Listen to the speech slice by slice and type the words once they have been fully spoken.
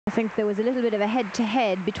I think there was a little bit of a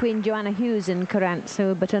head-to-head between Joanna Hughes and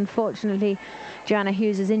Karentzou, but unfortunately Joanna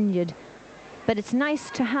Hughes is injured. But it's nice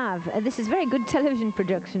to have, this is very good television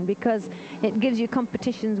production because it gives you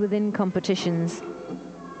competitions within competitions.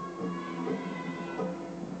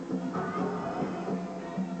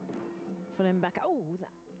 Pulling back, oh,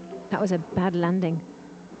 that was a bad landing.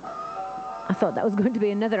 I thought that was going to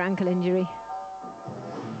be another ankle injury.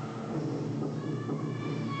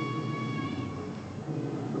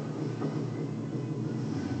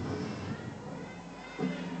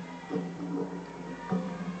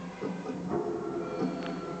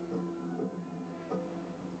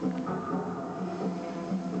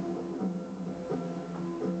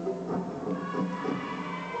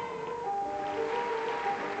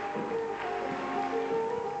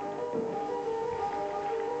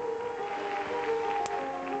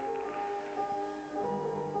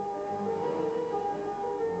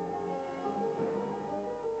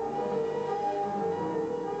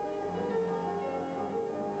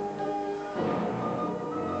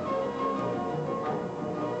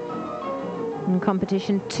 In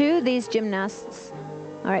competition 2, these gymnasts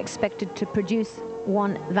are expected to produce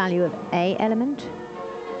one value of A element,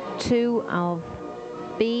 2 of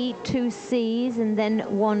B, 2 C's, and then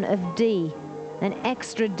 1 of D. An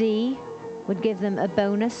extra D would give them a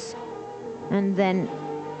bonus, and then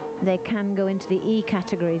they can go into the E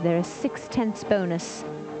category. They're a 6/10 bonus,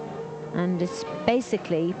 and it's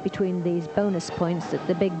basically between these bonus points that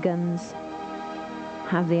the big guns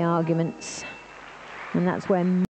have the arguments, and that's where